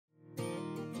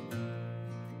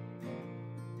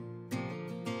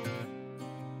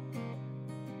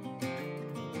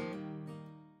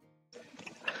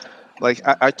Like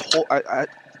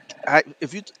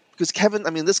if you, because Kevin, I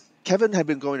mean, this Kevin had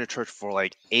been going to church for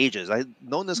like ages. I'd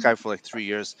known this guy for like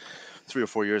 3 or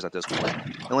 4 years at this point,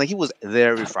 and like he was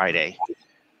there every Friday,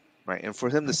 right? And for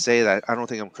him to say that I don't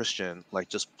think I'm Christian, like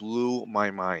just blew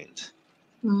my mind,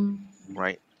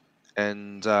 right?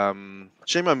 And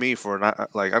shame on me for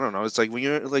not, like, I don't know. It's like when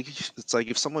you're like, it's like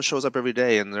if someone shows up every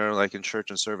day and they're like in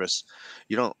church and service,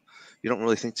 you don't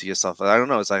really think to yourself. I don't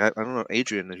know. It's like I don't know,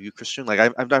 Adrian, are you Christian? Like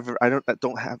I've never, I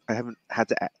haven't had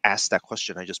to ask that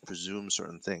question. I just presume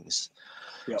certain things.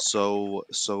 Yep. So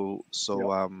Yep.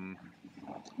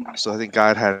 I think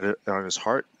God had it on His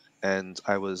heart, and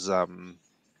I was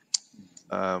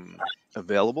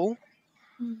available,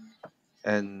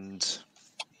 and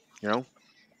you know.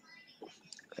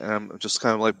 And I'm just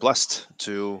kind of like blessed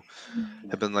to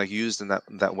have been like used in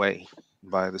that way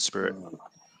by the Spirit.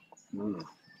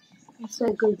 That's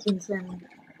so good, Kinsen.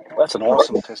 That's an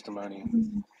awesome testimony.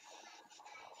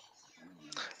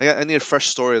 I need a fresh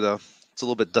story though. It's a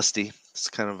little bit dusty. It's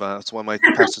kind of it's why my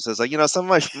pastor says, like, you know, some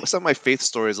of my faith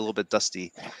story is a little bit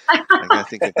dusty. Like, I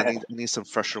think I need some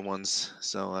fresher ones.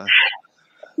 So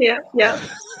yeah. Well, isn't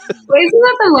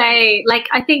that the way? Like,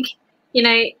 I think, you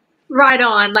know, right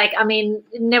on. Like, I mean,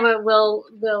 never will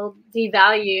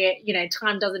devalue. You know,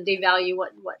 time doesn't devalue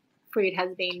what fruit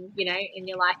has been, you know, in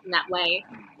your life in that way.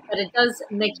 But it does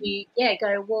make you,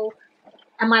 go, well,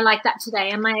 am I like that today?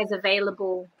 Am I as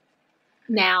available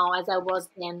now as I was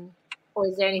then? Or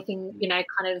is there anything, you know,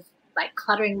 kind of like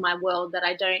cluttering my world that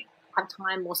I don't have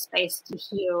time or space to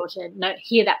hear or to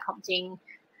hear that prompting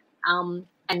and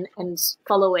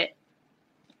follow it?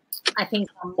 I think.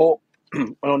 Or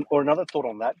another thought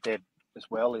on that, Deb, as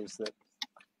well, is that,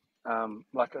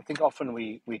 like, I think often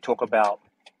we talk about,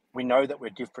 we know that we're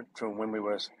different from when we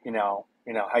were in our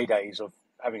heydays of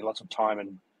having lots of time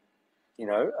and, you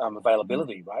know,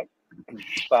 availability, right?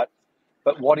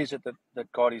 But what is it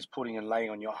that God is putting and laying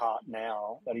on your heart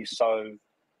now that is so,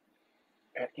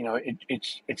 you know,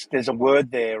 it's there's a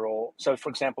word there, or so, for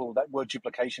example, that word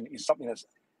duplication is something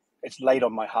it's laid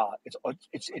on my heart.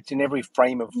 It's in every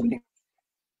frame of thing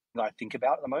I think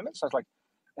about at the moment. So it's like,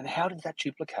 and how does that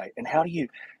duplicate? And how do you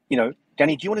know,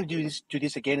 Danny, do you want to do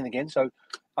this again and again? So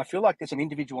I feel like there's an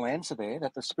individual answer there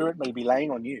that the Spirit may be laying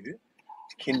on you,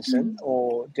 Kinsen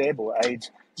or Deb or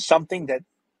AIDS, something that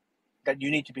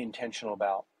you need to be intentional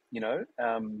about, you know,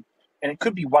 and it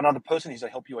could be one other person who's to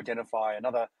help you identify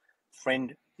another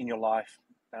friend in your life,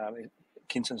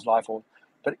 Kinsen's life,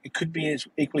 but it could be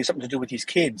equally something to do with his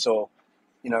kids, or,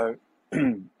 you know,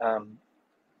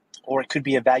 or it could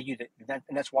be a value and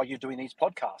that's why you're doing these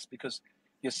podcasts, because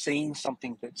you're seeing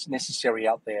something that's necessary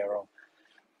out there. Or,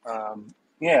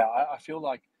 I feel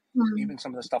like even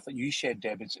some of the stuff that you shared,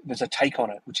 Deb, there's a take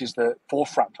on it, which is the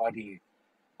forefront idea.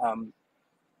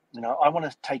 You know, I want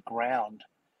to take ground,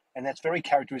 and that's very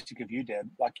characteristic of you, Deb.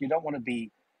 Like, you don't want to be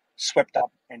swept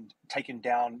up and taken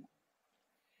down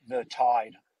the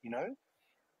tide, you know?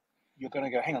 You're going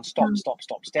to go, hang on, stop,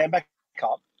 stand back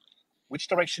up. Which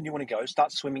direction do you want to go?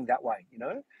 Start swimming that way, you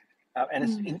know?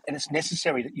 And it's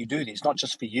necessary that you do this, not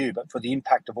just for you, but for the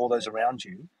impact of all those around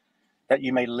you, that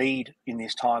you may lead in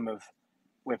this time of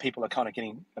where people are kind of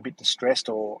getting a bit distressed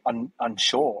or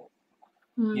unsure.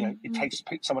 You know, it takes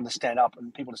someone to stand up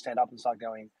and people to stand up and start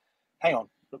going, hang on,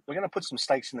 look, we're going to put some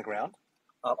stakes in the ground.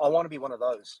 I want to be one of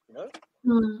those, you know?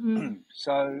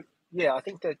 So, yeah, I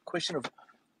think the question of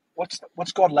what's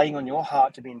God laying on your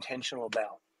heart to be intentional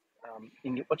about?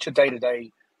 What's your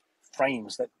day-to-day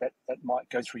frames that might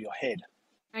go through your head?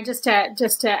 And just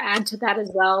to add to that as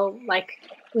well, like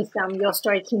with your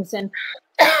story, Kinsen,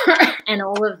 and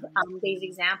all of these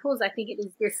examples, I think it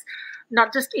is this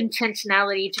not just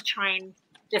intentionality to try and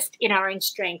just in our own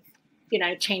strength, you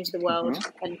know, change the world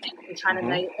and trying to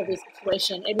know every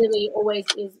situation. It really always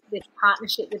is this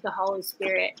partnership with the Holy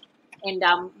Spirit and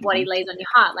what He lays on your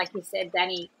heart. Like you said,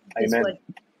 Danny, this word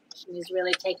is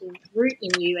really taking root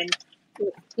in you, and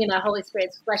you know, Holy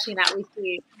Spirit's fleshing that with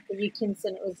you. For you,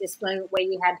 Kinsen, it was this moment where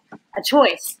you had a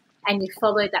choice and you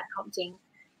followed that prompting.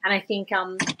 And I think, you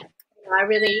know, I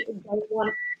really don't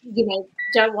want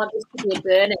this to be a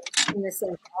burden in the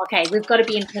sense, okay, we've got to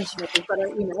be intentional. We've got to,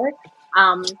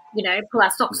 pull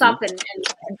our socks up and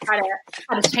try to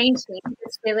change things.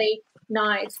 It's really,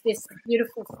 no, it's this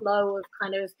beautiful flow of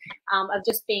kind of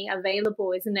just being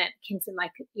available, isn't it, Kinsen?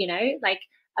 Like, you know, like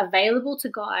available to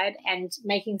God and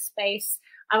making space.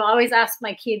 I always ask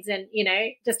my kids, and, you know,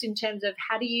 just in terms of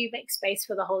how do you make space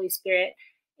for the Holy Spirit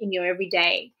in your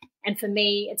everyday? And for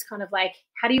me, it's kind of like,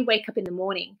 how do you wake up in the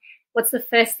morning? What's the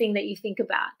first thing that you think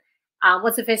about?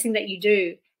 What's the first thing that you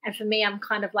do? And for me, I'm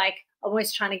kind of like, I'm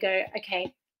always trying to go,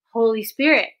 okay, Holy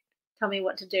Spirit, tell me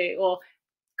what to do, or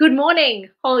good morning,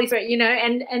 Holy Spirit, you know,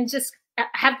 and just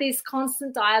have this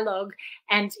constant dialogue.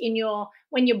 And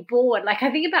when you're bored, like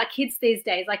I think about kids these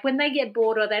days, like when they get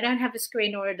bored or they don't have a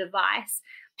screen or a device,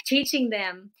 teaching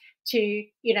them to,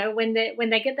 you know, when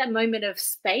they get that moment of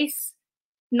space,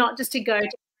 not just to go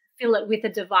to fill it with a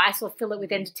device or fill it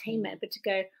with entertainment, but to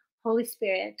go, Holy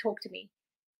Spirit, talk to me,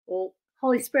 or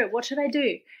Holy Spirit, what should I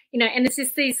do? You know, and it's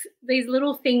just these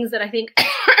little things that I think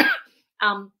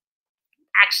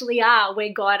actually are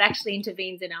where God actually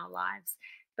intervenes in our lives.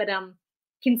 But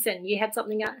Kinsen, you had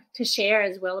something to share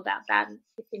as well about that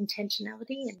with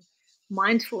intentionality and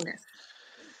mindfulness.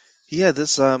 Yeah,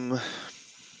 this I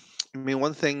mean,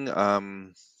 one thing,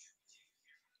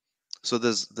 so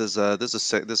there's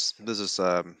this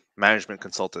management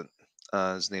consultant.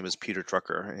 His name is Peter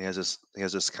Drucker, and he has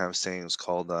this kind of saying. It's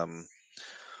called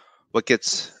what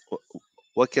gets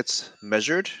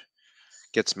measured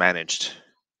gets managed,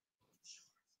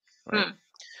 right? Mm.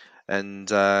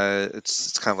 And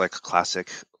it's kind of like a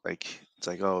classic. Like, it's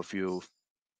like, oh, if you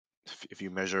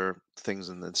measure things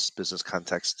in this business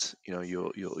context, you know,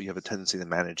 you have a tendency to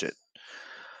manage it.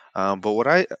 But what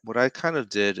I kind of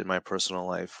did in my personal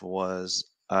life was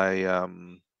I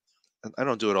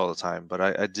don't do it all the time, but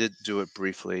I did do it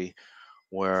briefly,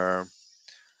 where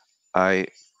I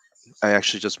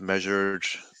actually just measured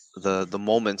the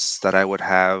moments that I would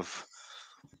have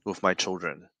with my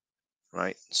children,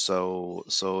 right? So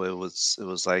it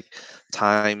was like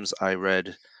times I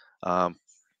read um,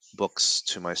 books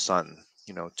to my son,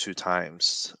 you know, 2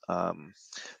 times,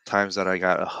 times that I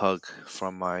got a hug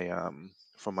from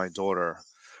my daughter,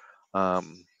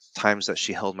 times that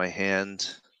she held my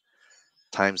hand,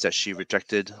 times that she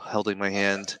rejected holding my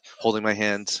hand,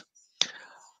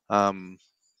 um,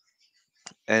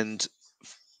 and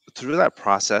through that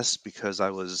process, because I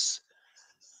was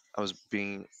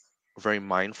being very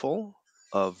mindful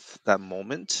of that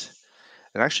moment.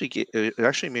 It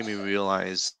actually made me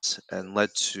realize and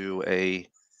led to a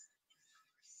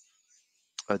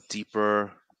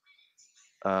deeper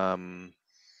um,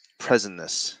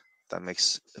 presentness.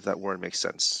 If that word makes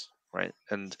sense, right?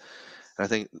 And I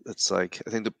think it's like, I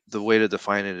think the way to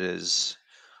define it is,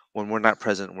 when we're not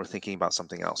present, we're thinking about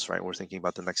something else, right? We're thinking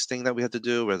about the next thing that we have to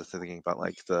do. We're thinking about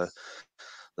like the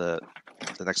the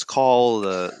next call,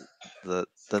 the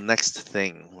next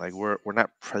thing. Like, we're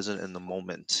not present in the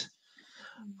moment,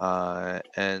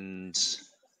 and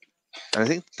I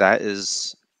think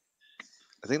that's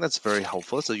very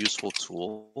helpful. It's a useful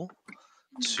tool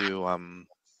to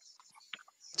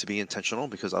to be intentional,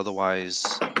 because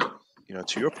otherwise, you know,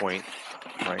 to your point,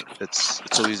 right? It's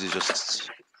so easy to just,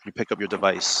 you pick up your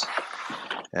device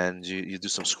and you do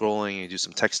some scrolling, you do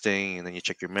some texting, and then you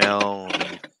check your mail, and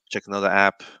then you check another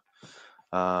app,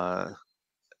 uh,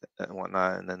 and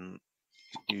whatnot, and then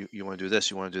you want to do this,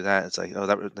 you want to do that. It's like, oh,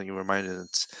 that, then you're reminded.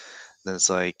 Then it's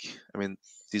like, I mean,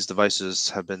 these devices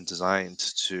have been designed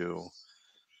to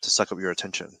suck up your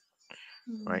attention,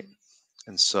 right?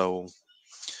 And so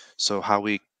how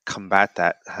we combat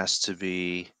that has to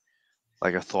be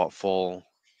like a thoughtful,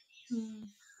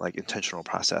 like intentional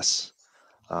process.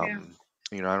 Yeah.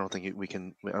 You know, I don't think we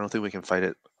can fight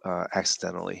it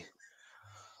accidentally,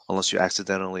 unless you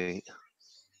accidentally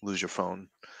lose your phone,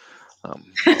 um,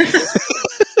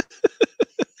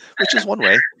 which is one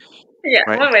way, Yeah,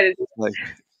 right? one way to do Like,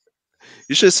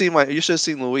 you should have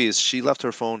seen Louise. She left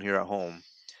her phone here at home,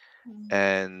 it.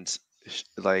 and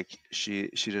like, she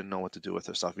didn't know what to do with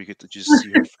herself. You could just see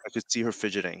her. I could see her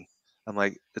fidgeting. I'm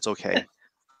like, it's okay.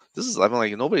 I'm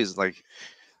like, nobody's like,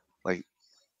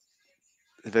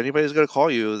 if anybody's gonna call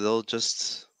you,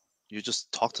 you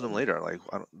just talk to them later. Like,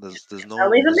 I'll leave a there's no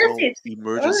message. Good.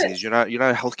 emergencies. You're not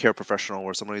a healthcare professional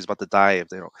where somebody's about to die. If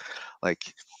they don't,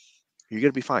 like, you're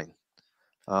gonna be fine.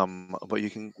 But you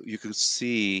could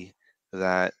see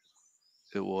that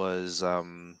it was,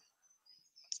 you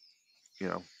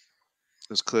know, it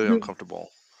was clearly uncomfortable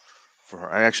for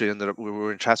her. I actually ended up, we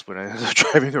were in Chatswood, and I ended up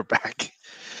driving her back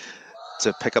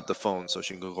to pick up the phone so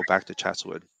she can go back to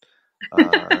Chatswood,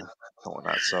 and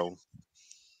whatnot. So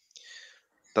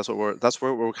that's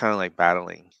where we're kind of like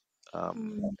battling,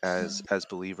 as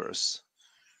believers,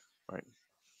 right?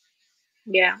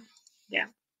 Yeah. Yeah.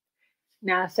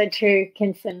 No, so true,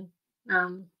 Kinsen.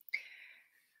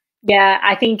 Yeah,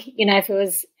 I think, you know, if it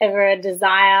was ever a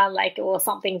desire, like, or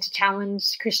something to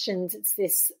challenge Christians, it's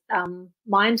this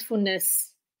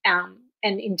mindfulness and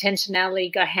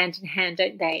intentionality go hand in hand,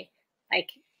 don't they?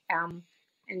 Like,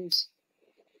 and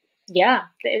yeah,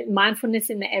 the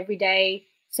mindfulness in the everyday,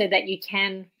 so that you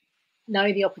can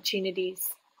know the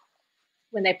opportunities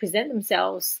when they present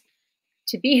themselves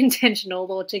to be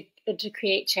intentional, or to to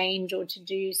create change or to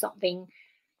do something,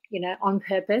 on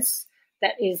purpose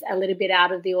that is a little bit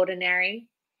out of the ordinary,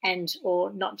 and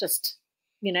or not just,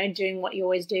 doing what you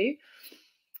always do.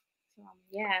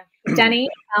 Yeah. Danny,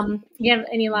 you have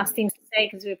any last things to say?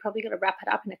 Because we're probably going to wrap it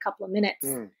up in a couple of minutes.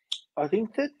 I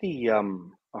think that the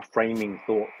a framing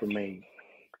thought for me,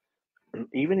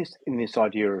 even in this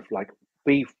idea of like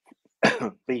be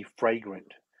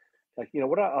fragrant, like,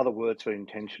 what are other words for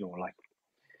intentional? Like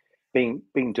being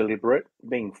deliberate,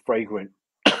 being fragrant,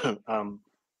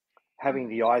 having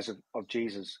the eyes of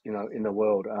Jesus, in the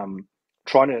world,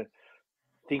 trying to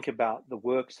think about the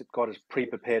works that God has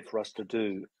pre-prepared for us to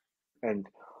do, and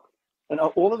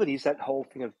all of it is that whole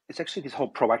thing of, it's actually this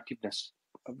whole proactiveness,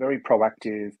 a very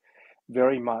proactive,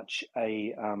 very much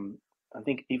a I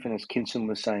think, even as Kinsen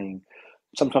was saying,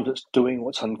 sometimes it's doing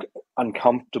what's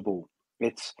uncomfortable.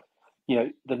 It's,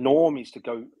 the norm is to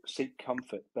go seek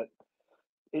comfort, but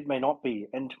it may not be.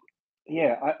 And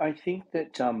yeah, I think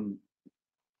that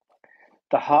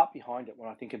the heart behind it, when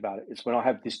I think about it, is when I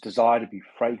have this desire to be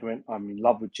fragrant. I'm in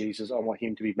love with Jesus. I want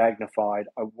him to be magnified.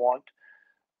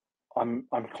 I'm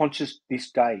conscious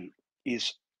this day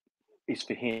is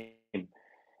for him. And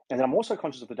then I'm also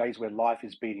conscious of the days where life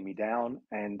is beating me down,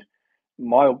 and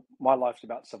my life's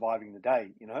about surviving the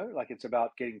day, like it's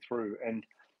about getting through. And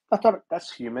I thought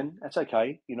that's human. That's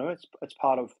okay. It's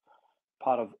part of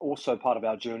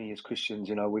our journey as Christians.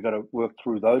 We've got to work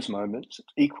through those moments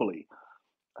equally.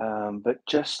 But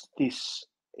just this,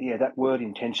 that word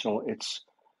intentional, it's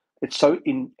so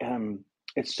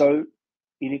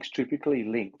inextricably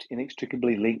linked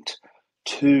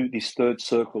to this third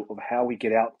circle of how we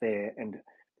get out there and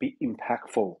be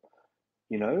impactful,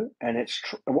 and and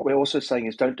what we're also saying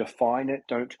is, don't define it,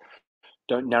 don't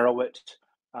narrow it,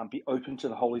 be open to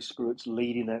the Holy Spirit's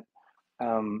lead in it.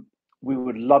 We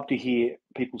would love to hear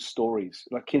people's stories.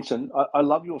 Like Kinsen, I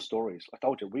love your stories. I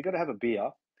told you, we're going to have a beer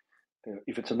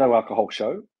if it's a no alcohol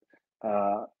show.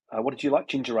 What did you like?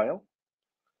 Ginger ale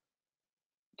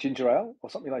or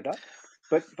something like that.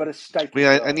 But a steak.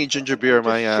 I need ginger beer.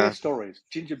 My share stories.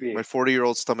 Ginger beer. My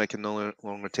 40-year-old stomach can no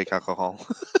longer take alcohol.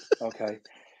 Okay,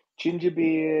 ginger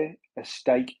beer, a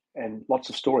steak, and lots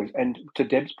of stories. And to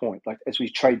Deb's point, like as we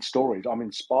trade stories, I'm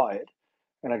inspired,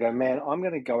 and I go, man, I'm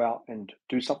going to go out and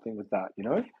do something with that.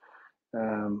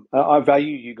 I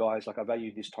value you guys. Like I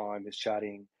value this time, this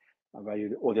chatting. I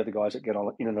value all the other guys that get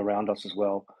on in and around us as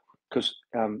well, because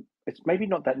it's maybe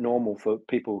not that normal for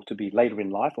people to be later in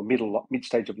life or mid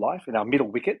stage of life, in our middle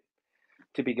wicket,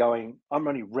 to be going, I'm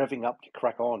only revving up to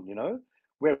crack on.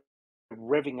 We're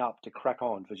revving up to crack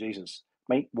on for Jesus,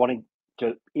 wanting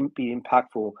to be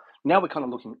impactful. Now we're kind of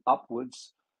looking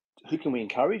upwards. Who can we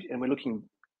encourage? And we're looking,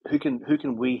 who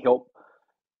can we help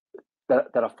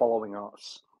that are following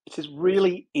us? It's this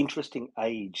really interesting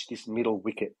age, this middle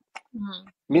wicket.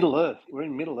 Middle Earth. We're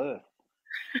in Middle Earth.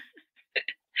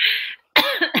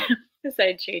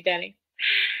 So true, Danny.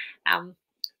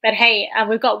 But hey,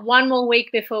 we've got one more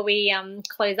week before we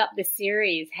close up this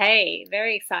series. Hey,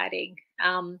 very exciting.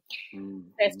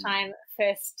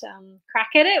 First crack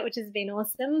at it, which has been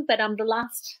awesome. But the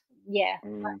last,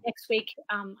 next week,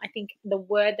 I think the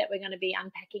word that we're going to be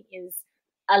unpacking is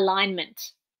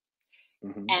alignment.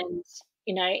 And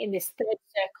in this third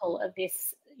circle of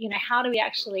this, how do we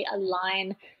actually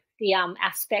align the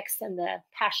aspects and the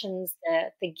passions,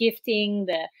 the gifting,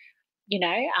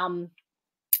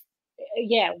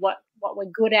 what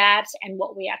we're good at and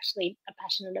what we actually are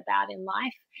passionate about in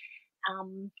life.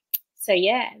 So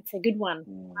it's a good one.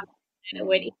 I don't know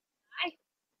where to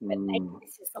but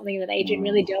this is something that Adrian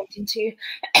really delved into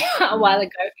a while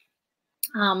ago.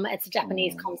 It's a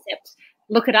Japanese concept.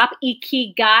 Look it up.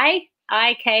 Ikigai,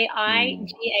 Ikigai,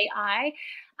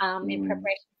 in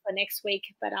preparation for next week.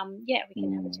 But we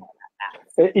can have a chat about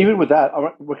that. Even with that,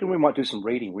 I reckon we might do some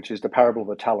reading, which is the parable of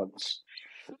the talents.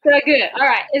 So good. All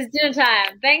right, it's dinner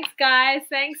time. Thanks, guys.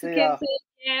 Thanks, Kinsen.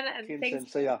 And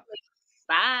thanks. See ya.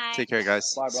 Bye. Take care,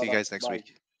 guys. Bye, see you guys next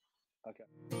week. Okay.